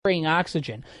carrying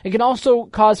oxygen. It can also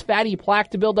cause fatty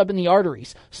plaque to build up in the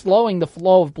arteries, slowing the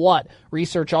flow of blood.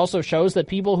 Research also shows that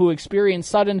people who experience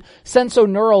sudden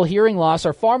sensorineural hearing loss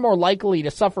are far more likely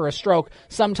to suffer a stroke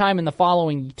sometime in the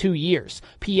following 2 years.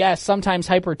 P.S. Sometimes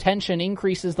hypertension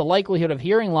increases the likelihood of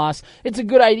hearing loss. It's a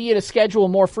good idea to schedule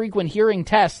more frequent hearing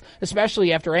tests,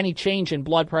 especially after any change in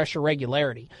blood pressure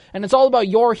regularity. And it's all about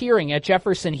your hearing at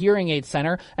Jefferson Hearing Aid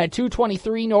Center at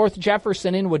 223 North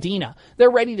Jefferson in Wadena. They're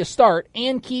ready to start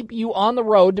and keep you on the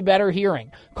road to better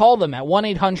hearing. Call them at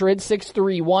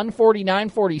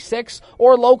 1-800-631-4946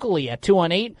 or locally at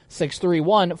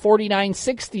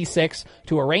 218-631-4966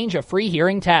 to arrange a free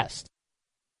hearing test.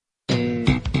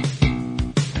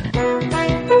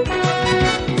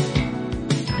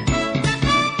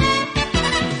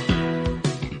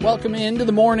 Welcome into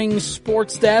the morning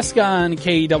sports desk on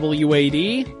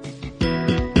KWAD.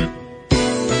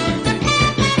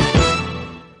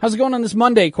 How's it going on this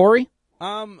Monday, Corey?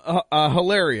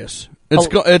 Hilarious.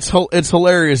 It's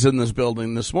hilarious in this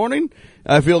building this morning.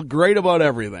 I feel great about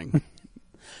everything.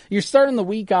 You're starting the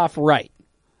week off right,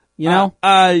 you know?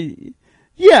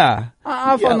 Yeah.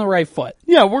 Off on the right foot.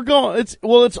 Yeah, we're going.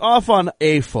 It's off on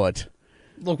a foot.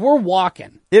 Look, we're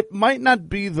walking. It might not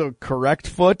be the correct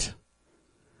foot,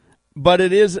 but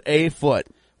it is a foot.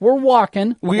 We're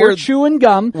walking. We're chewing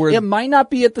gum. It might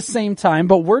not be at the same time,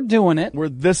 but we're doing it. We're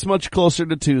this much closer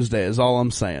to Tuesday is all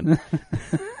I'm saying.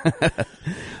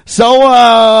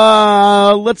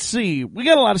 So, let's see. We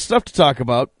got a lot of stuff to talk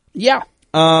about. Yeah.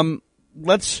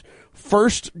 Let's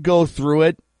first go through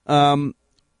it.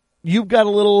 You've got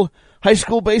a little high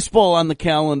school baseball on the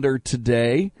calendar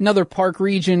today. Another Park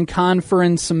Region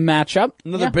Conference matchup.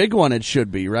 Another big one it should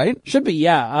be, right? Should be,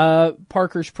 yeah.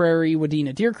 Parkers Prairie,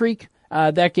 Wadena, Deer Creek.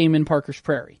 That game in Parkers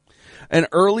Prairie. An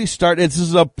early start. This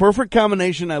is a perfect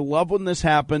combination. I love when this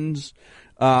happens,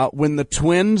 when the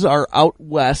Twins are out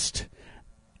west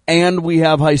and we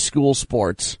have high school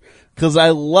sports. Because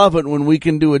I love it when we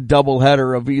can do a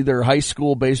doubleheader of either high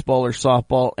school baseball or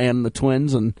softball and the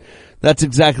Twins, and that's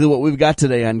exactly what we've got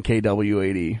today on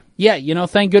KWAD. Yeah,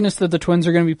 thank goodness that the Twins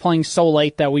are going to be playing so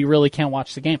late that we really can't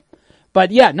watch the game.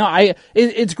 But yeah, no,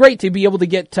 it's great to be able to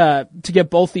get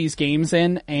both these games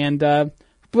in and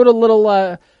put a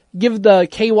little give the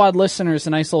KWAD listeners a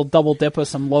nice little double dip of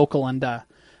some local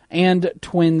and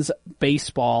Twins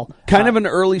baseball. Kind of an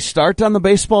early start on the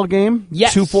baseball game.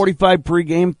 Yes. 2:45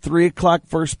 pregame, 3:00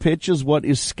 first pitch is what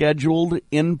is scheduled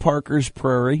in Parkers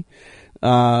Prairie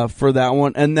for that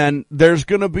one. And then there's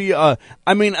going to be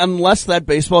unless that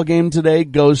baseball game today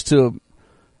goes to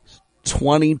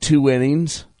 22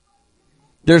 innings,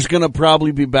 there's going to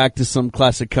probably be back to some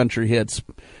classic country hits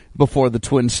before the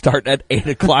Twins start at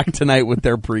 8:00 tonight with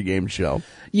their pregame show.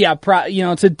 Yeah,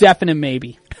 it's a definite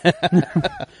maybe.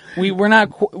 We're not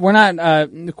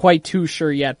quite too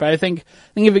sure yet, but I think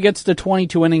if it gets to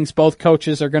 22 innings, both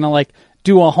coaches are going to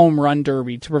do a home run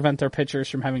derby to prevent their pitchers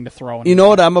from having to throw anything. You know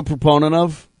what I'm a proponent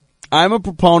of? I'm a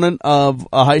proponent of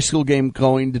a high school game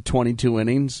going to 22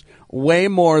 innings way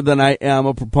more than I am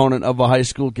a proponent of a high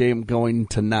school game going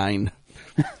to 9.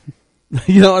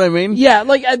 You know what I mean? Yeah,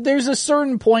 there's a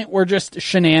certain point where just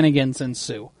shenanigans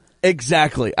ensue.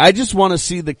 Exactly. I just want to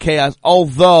see the chaos.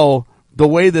 Although the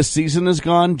way this season has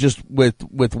gone, just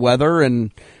with weather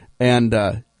and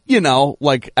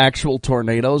actual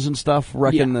tornadoes and stuff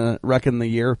wrecking the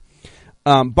year.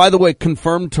 By the way,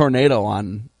 confirmed tornado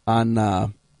on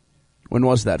when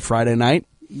was that? Friday night?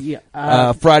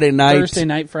 Yeah. Friday night. Thursday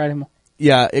night, Friday morning.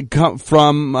 Yeah, it come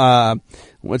from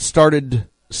what started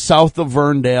south of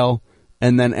Verndale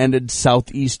and then ended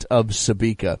southeast of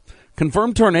Sabika.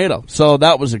 Confirmed tornado, so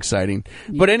that was exciting.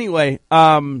 Yeah. But anyway,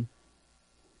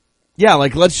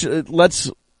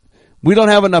 let's we don't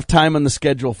have enough time on the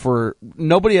schedule for,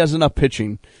 nobody has enough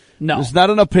pitching. No. There's not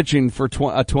enough pitching for a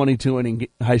 22-inning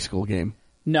high school game.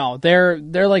 No, they're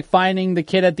finding the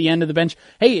kid at the end of the bench.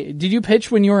 Hey, did you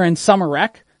pitch when you were in summer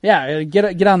rec? Yeah,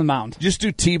 get on the mound. Just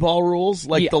do T-ball rules,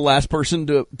 the last person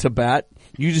to bat.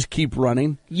 You just keep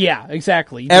running. Yeah,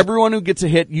 exactly. Everyone who gets a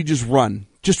hit, you just run.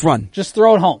 Just run. Just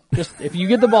throw it home. If you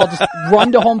get the ball, just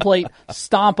run to home plate,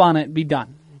 stomp on it, be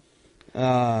done.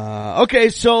 Okay,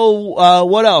 so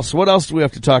what else? What else do we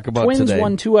have to talk about Twins today?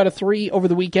 won 2 out of 3 over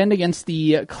the weekend against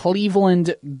the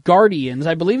Cleveland Guardians.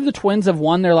 I believe the Twins have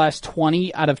won their last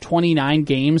 20 out of 29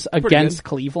 games against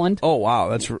Cleveland. Oh, wow.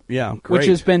 That's, great. Which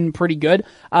has been pretty good.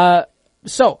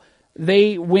 So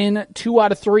they win 2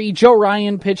 out of 3. Joe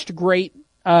Ryan pitched great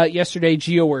yesterday.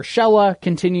 Gio Urshela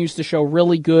continues to show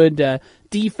really good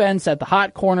defense at the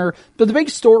hot corner. But the big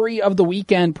story of the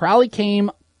weekend probably came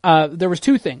there was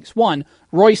two things. One,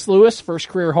 Royce Lewis' first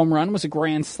career home run was a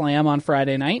grand slam on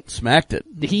Friday night. Smacked it.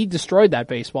 He destroyed that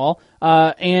baseball.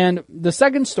 And the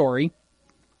second story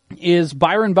is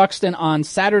Byron Buxton on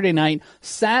Saturday night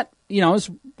his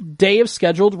day of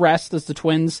scheduled rest, as the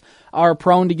Twins are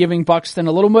prone to giving Buxton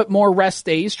a little bit more rest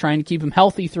days, trying to keep him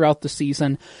healthy throughout the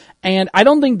season. And I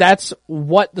don't think that's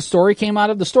what the story came out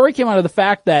of. The story came out of the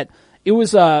fact that it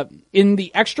was in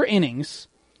the extra innings.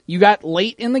 You got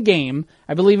late in the game.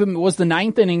 I believe it was the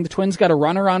 9th inning. The Twins got a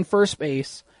runner on first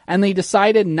base, and they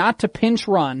decided not to pinch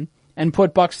run and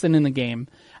put Buxton in the game.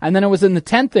 And then it was in the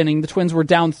 10th inning. The Twins were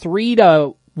down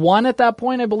 3-1 at that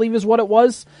point, I believe is what it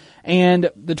was. And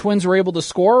the Twins were able to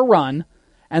score a run,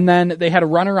 and then they had a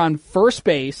runner on first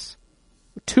base,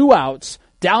 2 outs,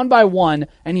 down by 1,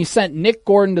 and he sent Nick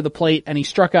Gordon to the plate, and he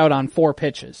struck out on 4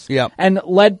 pitches. Yep. And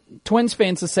led Twins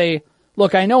fans to say,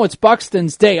 look, I know it's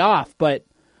Buxton's day off, but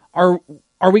are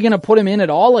we going to put him in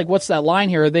at all? Like, what's that line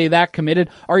here? Are they that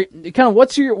committed?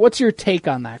 What's your take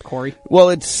on that, Corey? Well,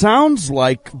 it sounds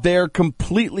like they're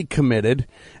completely committed,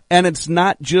 and it's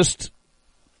not just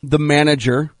the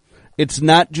manager. It's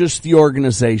not just the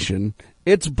organization.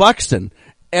 It's Buxton.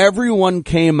 Everyone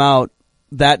came out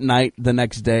that night, the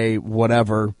next day,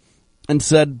 whatever, and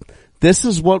said, this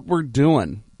is what we're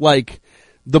doing. Like,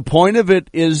 the point of it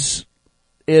is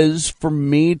for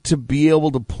me to be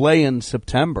able to play in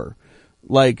September.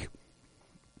 Like,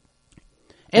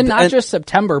 and not just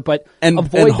September, but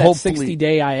avoid that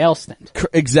 60-day IL stint.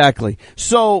 Exactly.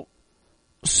 So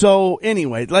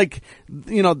anyway, like,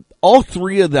 all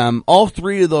three of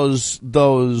those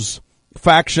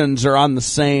factions are on the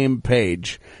same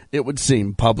page, it would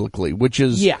seem, publicly, which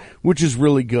is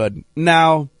really good.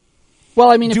 Now, well,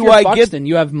 I mean, if you're Buxton,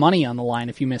 you have money on the line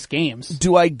if you miss games.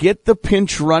 Do I get the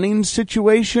pinch running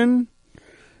situation?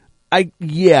 I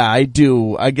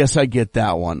do. I guess I get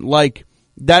that one. Like,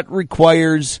 that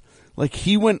requires, like,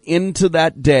 he went into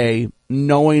that day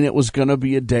knowing it was going to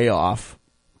be a day off,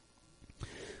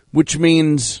 which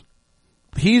means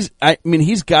he's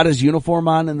got his uniform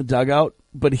on in the dugout,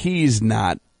 but he's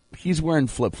not. He's wearing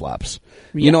flip-flops.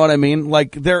 Yeah. You know what I mean?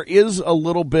 Like, there is a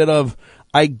little bit of,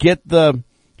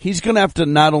 he's going to have to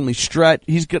not only stretch,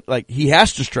 he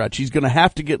has to stretch. He's going to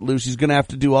have to get loose. He's going to have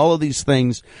to do all of these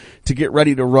things to get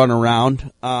ready to run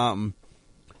around. Not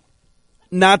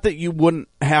that you wouldn't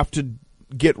have to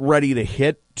get ready to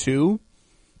hit too,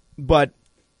 but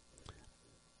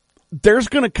there's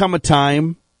going to come a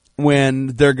time when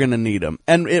they're going to need him.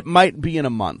 And it might be in a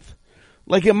month.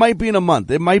 Like, it might be in a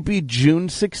month. It might be June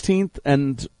 16th,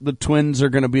 and the Twins are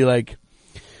going to be like,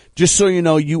 just so you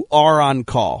know, you are on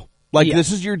call. Like,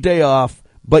 This is your day off,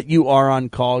 but you are on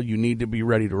call. You need to be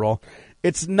ready to roll.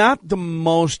 It's not the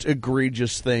most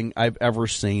egregious thing I've ever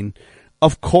seen.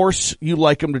 Of course, you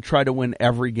like them to try to win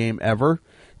every game ever,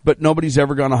 but nobody's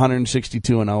ever gone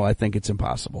 162-0. I think it's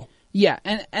impossible. Yeah,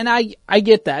 and I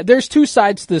get that. There's two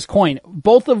sides to this coin,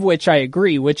 both of which I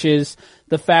agree, which is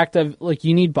the fact of, like,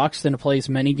 you need Buxton to play as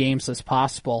many games as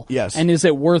possible. Yes. And is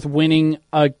it worth winning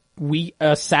a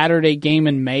Saturday game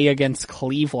in May against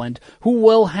Cleveland, who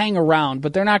will hang around,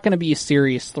 but they're not going to be a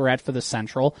serious threat for the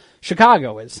Central?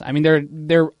 Chicago is. I mean,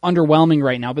 they're underwhelming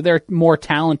right now, but they're more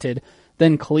talented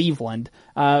than Cleveland.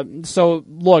 So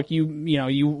look, you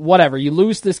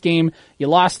lose this game, you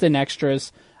lost in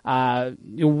extras.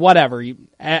 Whatever.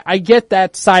 I get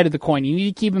that side of the coin. You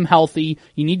need to keep him healthy.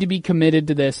 You need to be committed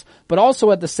to this, but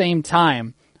also at the same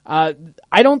time, I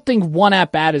don't think one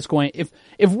at bat is going.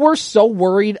 If we're so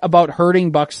worried about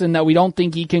hurting Buxton that we don't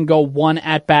think he can go one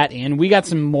at bat in, we got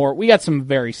some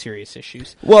very serious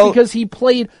issues. Well, because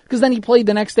then he played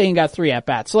the next day and got 3 at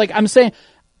bats. So, like, I'm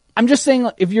just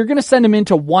saying, if you're going to send him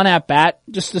into one at bat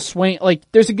just to swing, like,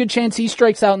 there's a good chance he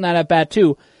strikes out in that at bat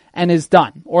too and is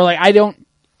done. Or, like, I don't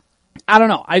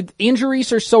know.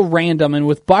 Injuries are so random, and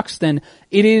with Buxton,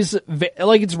 it is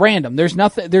like, it's random. There's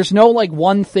no like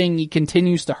one thing he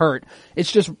continues to hurt.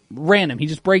 It's just random. He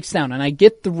just breaks down, and I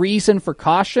get the reason for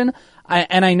caution.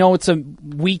 And I know it's a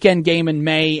weekend game in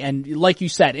May, and like you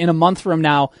said, in a month from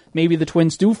now, maybe the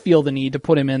Twins do feel the need to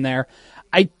put him in there.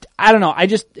 I don't know.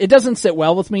 It doesn't sit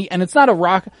well with me, and it's not a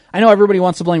Rock. I know everybody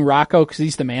wants to blame Rocco because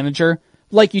he's the manager.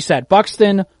 Like you said,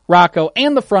 Buxton, Rocco,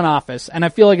 and the front office, and I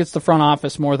feel like it's the front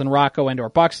office more than Rocco and or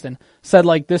Buxton, said,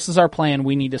 like, this is our plan,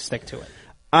 we need to stick to it.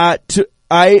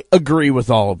 I agree with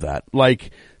all of that.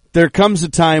 Like, there comes a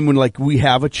time when, like, we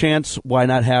have a chance, why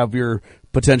not have your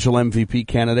potential MVP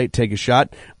candidate take a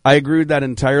shot? I agree with that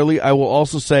entirely. I will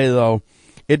also say, though,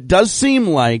 it does seem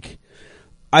like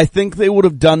I think they would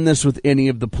have done this with any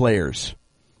of the players.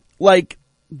 Like,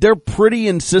 they're pretty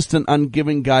insistent on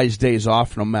giving guys days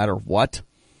off no matter what.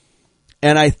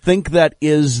 And I think that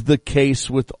is the case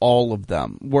with all of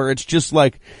them, where it's just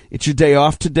like, it's your day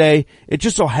off today. It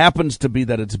just so happens to be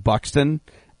that it's Buxton,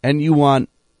 and you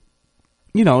want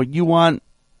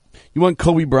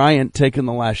Kobe Bryant taking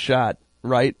the last shot,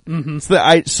 right? Mm-hmm.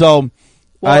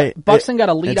 Buxton got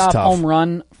a leadoff home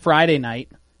run Friday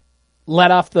night, led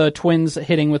off the Twins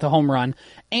hitting with a home run,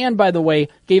 and by the way,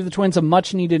 gave the Twins a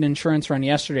much-needed insurance run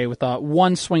yesterday with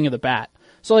one swing of the bat.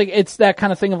 So, like, it's that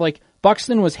kind of thing of, like,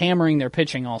 Buxton was hammering their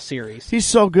pitching all series. He's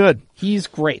so good. He's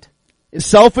great.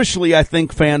 Selfishly, I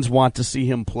think fans want to see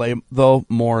him play, though,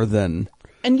 more than...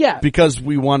 And yeah. Because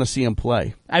we want to see him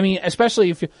play. I mean,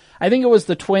 especially I think it was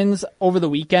the Twins over the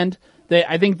weekend.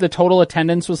 I think the total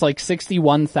attendance was like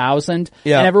 61,000.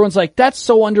 Yeah. And everyone's like, that's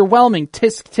so underwhelming.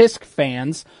 Tisk, tisk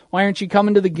fans. Why aren't you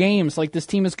coming to the games? Like, this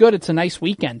team is good. It's a nice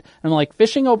weekend. And I'm like,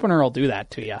 fishing opener will do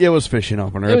that to you. It was fishing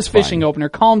opener. It was fishing opener.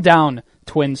 Calm down,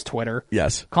 Twins Twitter.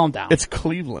 Yes. Calm down. It's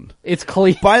Cleveland. It's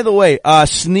Cleveland. By the way,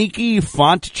 sneaky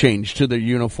font change to their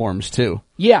uniforms, too.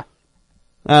 Yeah.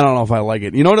 I don't know if I like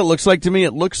it. You know what it looks like to me?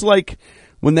 It looks like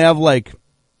when they have like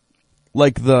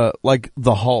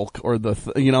the Hulk or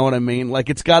you know what I mean?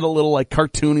 Like it's got a little like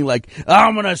cartoony like,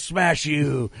 I'm gonna smash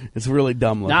you. It's really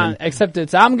dumb looking. Except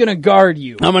it's, I'm gonna guard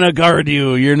you. I'm gonna guard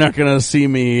you. You're not gonna see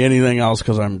me anything else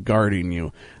because I'm guarding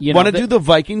you. Want to do the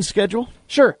Vikings schedule?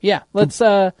 Sure, yeah. Let's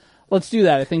do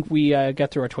that. I think we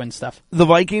get through our Twin stuff. The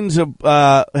Vikings have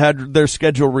had their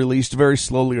schedule released very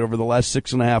slowly over the last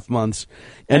 6.5 months,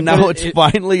 and now it's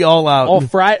finally all out. Oh,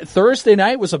 Thursday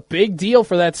night was a big deal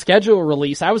for that schedule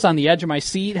release. I was on the edge of my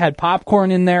seat, had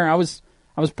popcorn in there. I was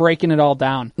breaking it all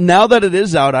down. Now that it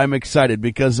is out, I'm excited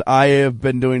because I have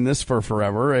been doing this for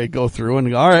forever. I go through and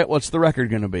go, all right, what's the record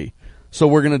going to be? So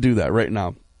we're going to do that right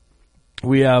now.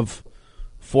 We have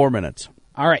 4 minutes.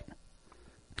 All right.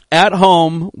 At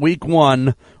home, week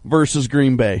 1 versus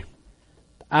Green Bay.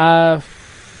 I'm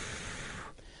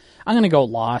going to go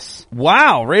loss.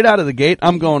 Wow, right out of the gate,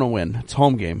 I'm going to win. It's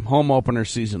home game, home opener,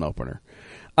 season opener.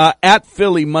 At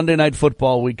Philly, Monday Night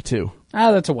Football, week 2.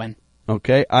 That's a win.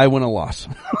 Okay, I win a loss.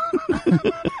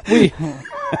 We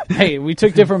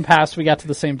took different paths. We got to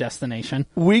the same destination.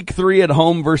 Week 3 at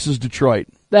home versus Detroit.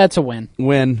 That's a win.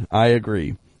 Win, I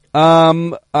agree.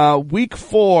 Week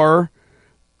 4...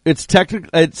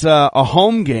 It's a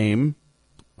home game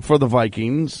for the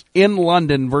Vikings in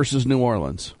London versus New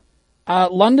Orleans.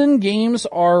 London games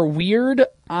are weird.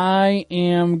 I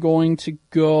am going to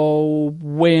go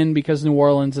win because New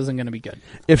Orleans isn't going to be good.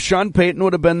 If Sean Payton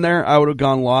would have been there, I would have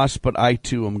gone loss, but I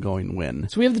too am going win.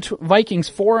 So we have the Vikings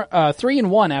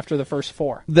 3-1 after the first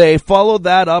 4. They followed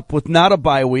that up with not a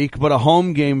bye week, but a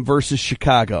home game versus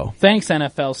Chicago. Thanks,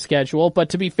 NFL schedule.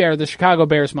 But to be fair, the Chicago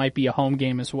Bears might be a home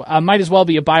game as well. Might as well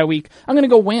be a bye week. I'm going to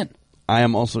go win. I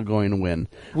am also going to win.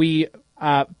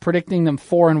 Predicting them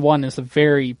 4-1 is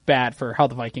very bad for how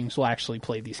the Vikings will actually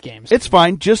play these games. It's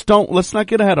fine. Just let's not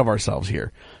get ahead of ourselves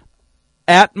here.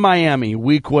 At Miami,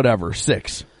 week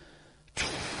 6.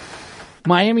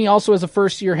 Miami also has a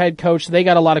first-year head coach. They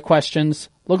got a lot of questions.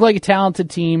 Look like a talented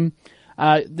team.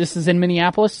 This is in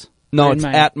Minneapolis? No, it's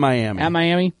at Miami. At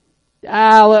Miami?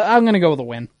 I'm going to go with a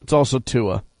win. It's also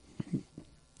Tua.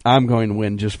 I'm going to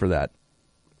win just for that.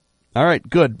 All right,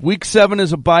 good. Week 7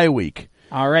 is a bye week.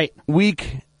 All right.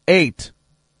 Week 8,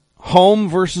 home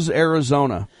versus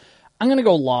Arizona. I'm going to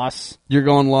go loss. You're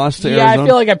going loss to Arizona? Yeah, I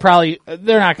feel like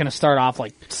they're not going to start off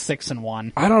like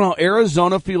 6-1. I don't know.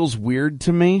 Arizona feels weird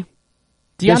to me.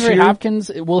 DeAndre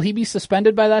Hopkins, will he be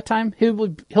suspended by that time?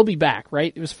 He'll be back,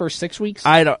 right? It was first 6 weeks?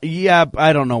 I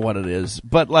don't know what it is.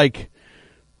 But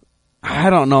I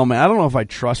don't know, man. I don't know if I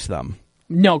trust them.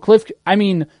 No,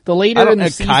 the later in the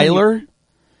season...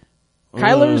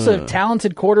 Kyler's a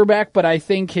talented quarterback, but I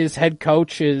think his head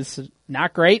coach is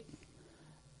not great.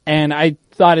 And I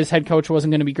thought his head coach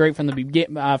wasn't going to be great from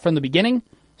the beginning.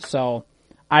 So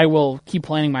I will keep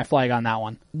planting my flag on that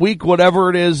one. Week whatever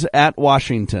it is at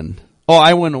Washington. Oh,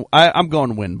 I win. I'm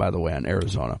going to win, by the way, on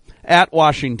Arizona. At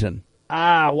Washington.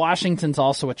 Washington's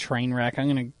also a train wreck.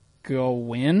 I'm going to go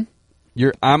win.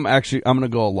 I'm going to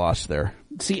go a loss there.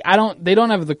 See, they don't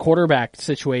have the quarterback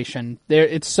situation.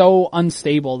 It's so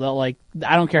unstable that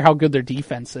I don't care how good their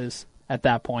defense is at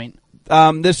that point.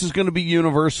 This is going to be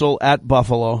universal at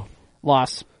Buffalo.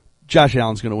 Loss. Josh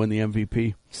Allen's going to win the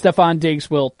MVP. Stephon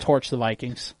Diggs will torch the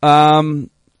Vikings.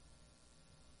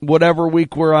 Whatever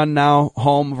week we're on now,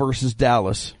 home versus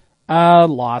Dallas.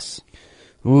 Loss.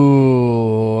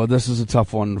 Ooh, this is a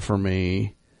tough one for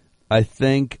me. I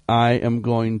think I am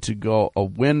going to go a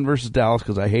win versus Dallas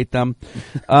because I hate them.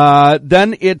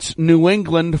 Then it's New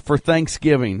England for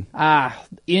Thanksgiving.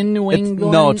 In New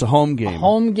England? No, it's a home game. A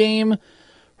home game.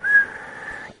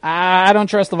 I don't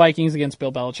trust the Vikings against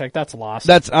Bill Belichick. That's a loss.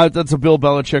 That's a Bill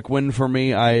Belichick win for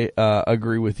me. I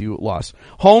agree with you. Loss.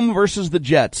 Home versus the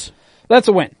Jets. That's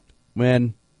a win.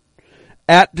 Win.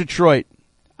 At Detroit.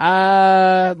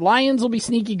 Lions will be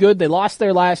sneaky good. They lost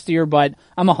there last year, but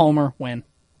I'm a homer. Win.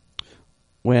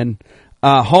 Win.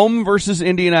 Home versus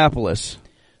Indianapolis.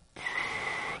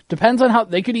 Depends on how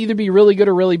they could either be really good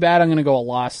or really bad. I'm going to go a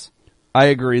loss. I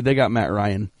agree. They got Matt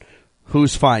Ryan,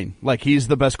 who's fine. Like, he's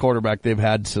the best quarterback they've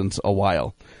had since a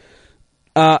while.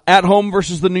 At home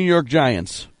versus the New York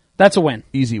Giants. That's a win.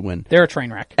 Easy win. They're a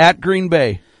train wreck. At Green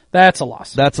Bay. That's a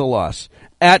loss. That's a loss.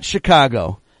 At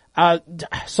Chicago.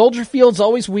 Soldier Field's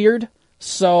always weird,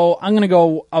 so I'm gonna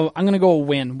go a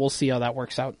win. We'll see how that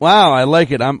works out. Wow, I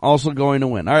like it. I'm also going to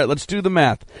win. All right, let's do the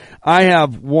math. I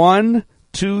have 1,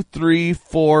 2, 3,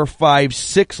 4, 5,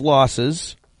 6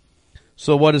 losses.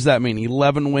 So what does that mean?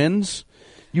 11 wins.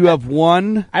 You have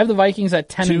 1. I have the Vikings at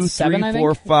 10 2, and 7. 3, I think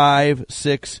 4, 5,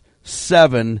 6,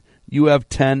 7. You have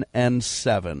 10 and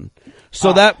 7.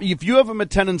 So that if you have them at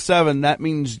 10 and 7, that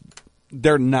means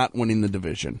they're not winning the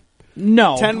division.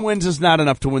 No. 10 wins is not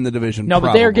enough to win the division. No, probably.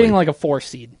 But they're getting like a 4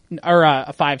 seed or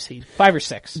a 5 seed, 5 or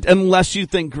 6. Unless you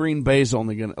think Green Bay's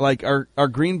only going to are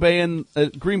Green Bay and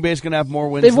Green Bay's going to have more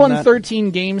wins. They've won that?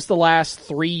 13 games the last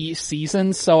 3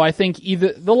 seasons, so I think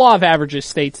either the law of averages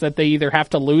states that they either have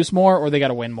to lose more or they got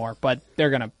to win more, but they're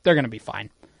going to be fine.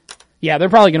 Yeah, they're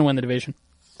probably going to win the division.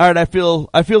 All right, I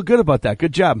feel good about that.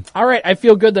 Good job. All right, I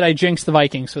feel good that I jinxed the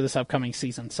Vikings for this upcoming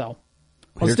season, so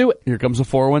let's do it. Here comes a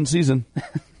 4-win season.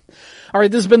 All right,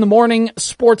 this has been the Morning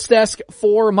Sports Desk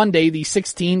for Monday, the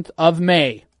 16th of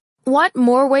May. Want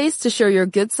more ways to show your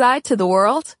good side to the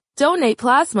world? Donate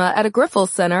plasma at a Grifols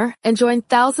Center and join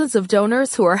thousands of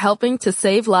donors who are helping to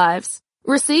save lives.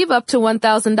 Receive up to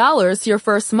 $1,000 your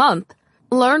first month.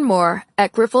 Learn more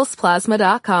at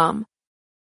grifolsplasma.com.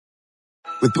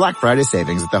 With Black Friday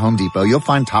savings at the Home Depot, you'll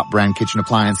find top brand kitchen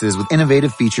appliances with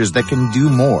innovative features that can do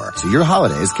more, so your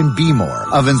holidays can be more.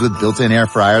 Ovens with built-in air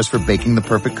fryers for baking the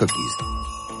perfect cookies.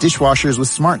 Dishwashers with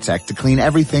smart tech to clean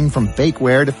everything from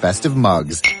bakeware to festive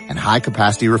mugs. And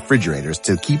high-capacity refrigerators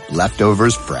to keep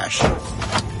leftovers fresh.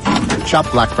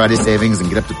 Shop Black Friday savings and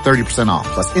get up to 30% off,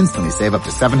 plus instantly save up to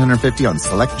 $750 on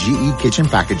select GE kitchen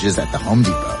packages at the Home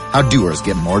Depot. How doers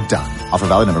get more done. Offer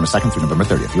valid November 2nd through November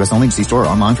 30th. U.S. only. See store or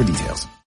online for details.